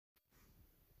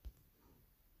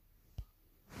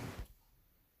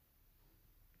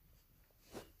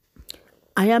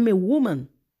I am a woman.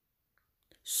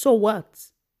 So what?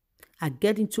 I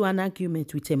get into an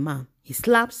argument with a man. He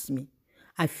slaps me.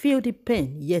 I feel the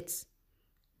pain, yet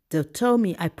they'll tell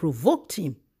me I provoked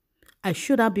him. I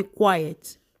should have been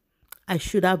quiet. I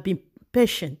should have been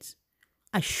patient.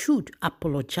 I should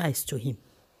apologize to him.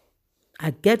 I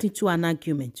get into an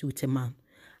argument with a man.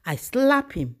 I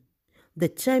slap him. They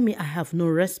tell me I have no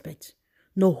respect,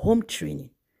 no home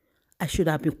training. I should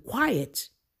have been quiet.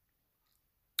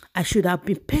 I should have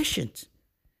been patient.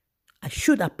 I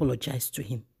should apologize to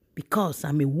him because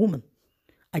I'm a woman.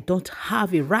 I don't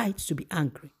have a right to be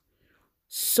angry.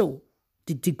 So,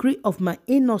 the degree of my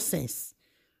innocence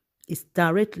is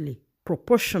directly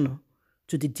proportional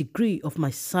to the degree of my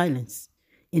silence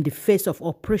in the face of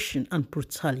oppression and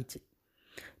brutality.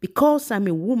 Because I'm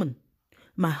a woman,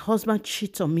 my husband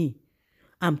cheats on me.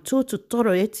 I'm told to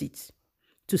tolerate it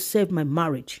to save my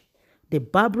marriage. The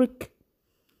barbaric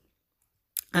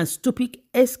and stupid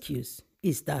excuse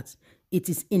is that it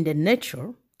is in the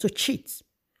nature to cheat.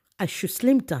 I should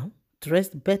slim down, dress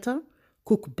better,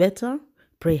 cook better,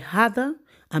 pray harder,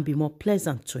 and be more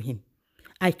pleasant to him.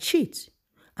 I cheat,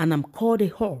 and I'm called a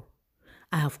whore.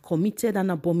 I have committed an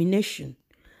abomination.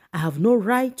 I have no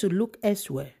right to look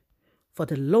elsewhere for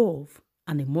the love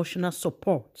and emotional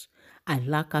support I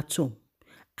lack at home.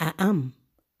 I am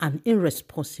an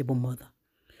irresponsible mother.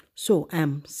 So I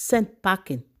am sent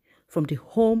packing from the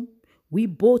home we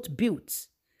both built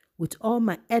with all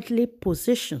my earthly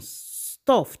possessions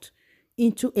stuffed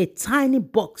into a tiny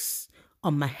box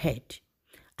on my head.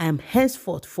 I am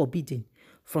henceforth forbidden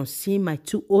from seeing my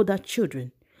two older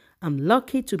children. I'm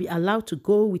lucky to be allowed to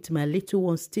go with my little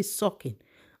one still sucking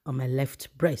on my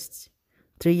left breast.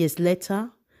 3 years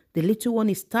later, the little one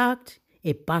is tagged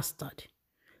a bastard.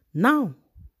 Now,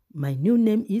 my new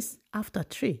name is after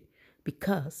 3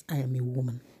 because I am a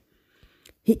woman.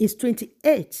 He is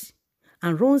 28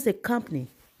 and runs a company.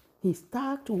 He's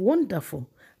tagged wonderful,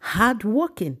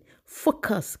 hardworking,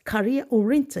 focused,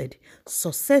 career-oriented,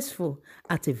 successful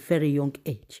at a very young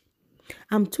age.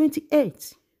 I'm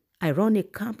 28. I run a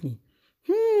company.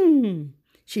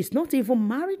 She's not even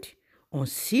married or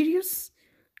serious.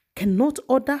 Cannot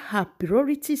order her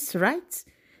priorities right.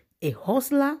 A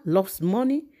hustler loves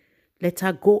money. Let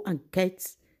her go and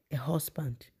get a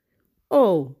husband.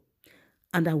 Oh,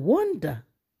 and I wonder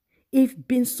if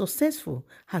being successful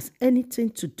has anything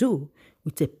to do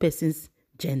with a person's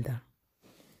gender.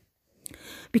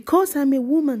 Because I'm a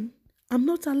woman, I'm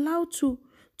not allowed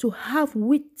to have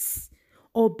wits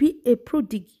or be a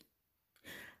prodigy.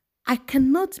 I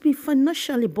cannot be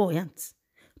financially buoyant,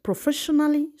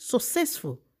 professionally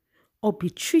successful, or be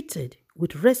treated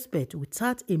with respect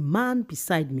without a man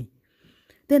beside me.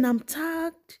 Then I'm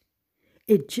tagged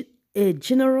a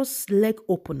generous leg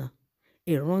opener,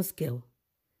 a runs girl.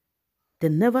 They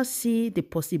never see the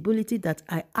possibility that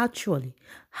I actually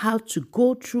have to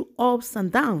go through ups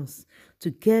and downs to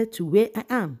get to where I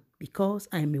am because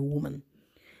I am a woman.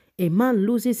 A man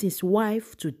loses his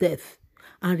wife to death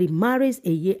and remarries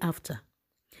a year after.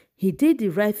 He did the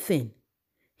right thing.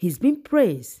 He's been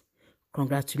praised,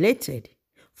 congratulated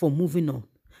for moving on.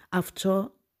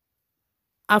 After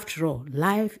all,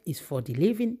 life is for the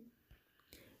living.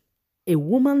 A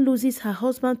woman loses her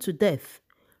husband to death,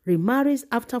 remarries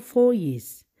after 4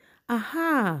 years.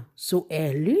 Aha, so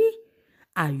early?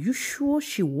 Are you sure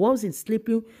she wasn't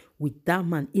sleeping with that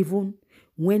man even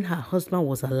when her husband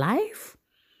was alive?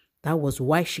 That was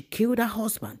why she killed her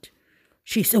husband.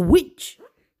 She's a witch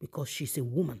because she's a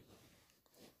woman.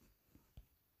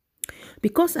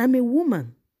 Because I'm a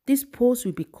woman, this post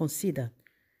will be considered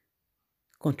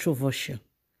controversial.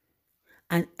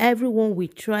 And everyone will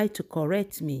try to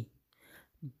correct me.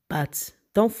 But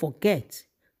don't forget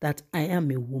that I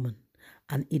am a woman.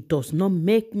 And it does not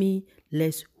make me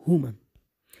less human.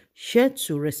 Share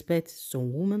to respect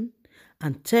some woman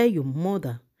and tell your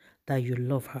mother that you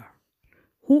love her.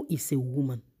 Who is a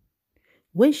woman?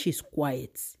 When she's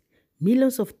quiet,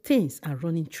 millions of things are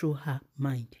running through her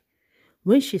mind.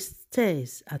 When she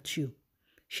stares at you,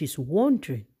 she's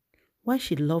wondering why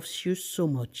she loves you so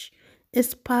much.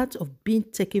 It's part of being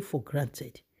taken for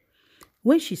granted.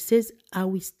 When she says, I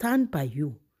will stand by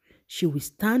you, she will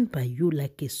stand by you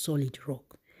like a solid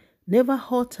rock. Never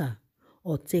hurt her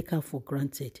or take her for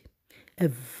granted. A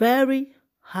very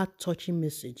heart-touching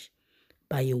message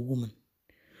by a woman.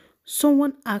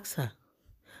 Someone asks her,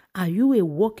 are you a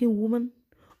working woman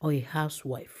or a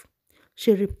housewife?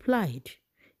 She replied,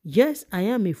 yes, I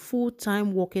am a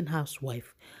full-time working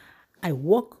housewife. I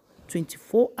work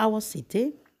 24 hours a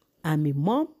day. I'm a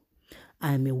mom.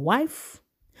 I am a wife.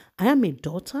 I am a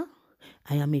daughter.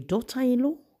 I am a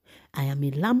daughter-in-law. I am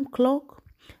a lamb clock.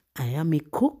 I am a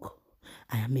cook.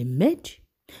 I am a maid.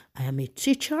 I am a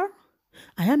teacher.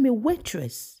 I am a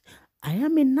waitress. I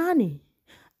am a nanny.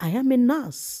 I am a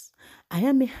nurse. I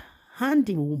am a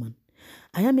handy woman.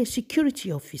 I am a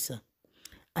security officer.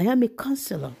 I am a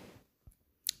counselor.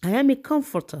 I am a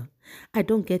comforter. I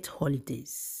don't get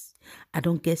holidays. I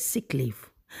don't get sick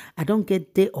leave. I don't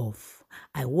get day off.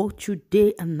 I work through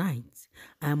day and night.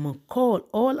 I am on call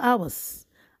all hours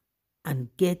and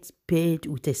get paid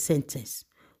with a sentence.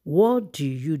 What do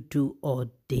you do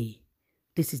all day?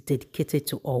 This is dedicated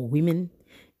to all women.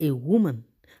 A woman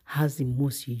has the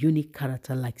most unique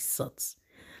character like such.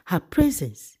 Her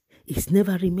presence is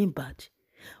never remembered,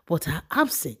 but her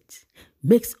absence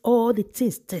makes all the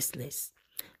things tasteless.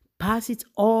 Pass it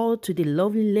all to the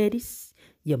lovely ladies,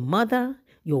 your mother,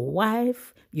 your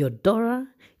wife, your daughter,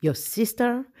 your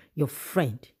sister, your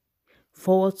friend.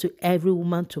 Forward to every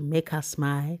woman to make her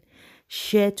smile.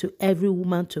 Share to every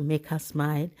woman to make her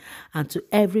smile. And to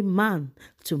every man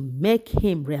to make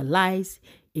him realize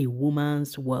a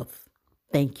woman's worth.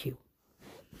 Thank you.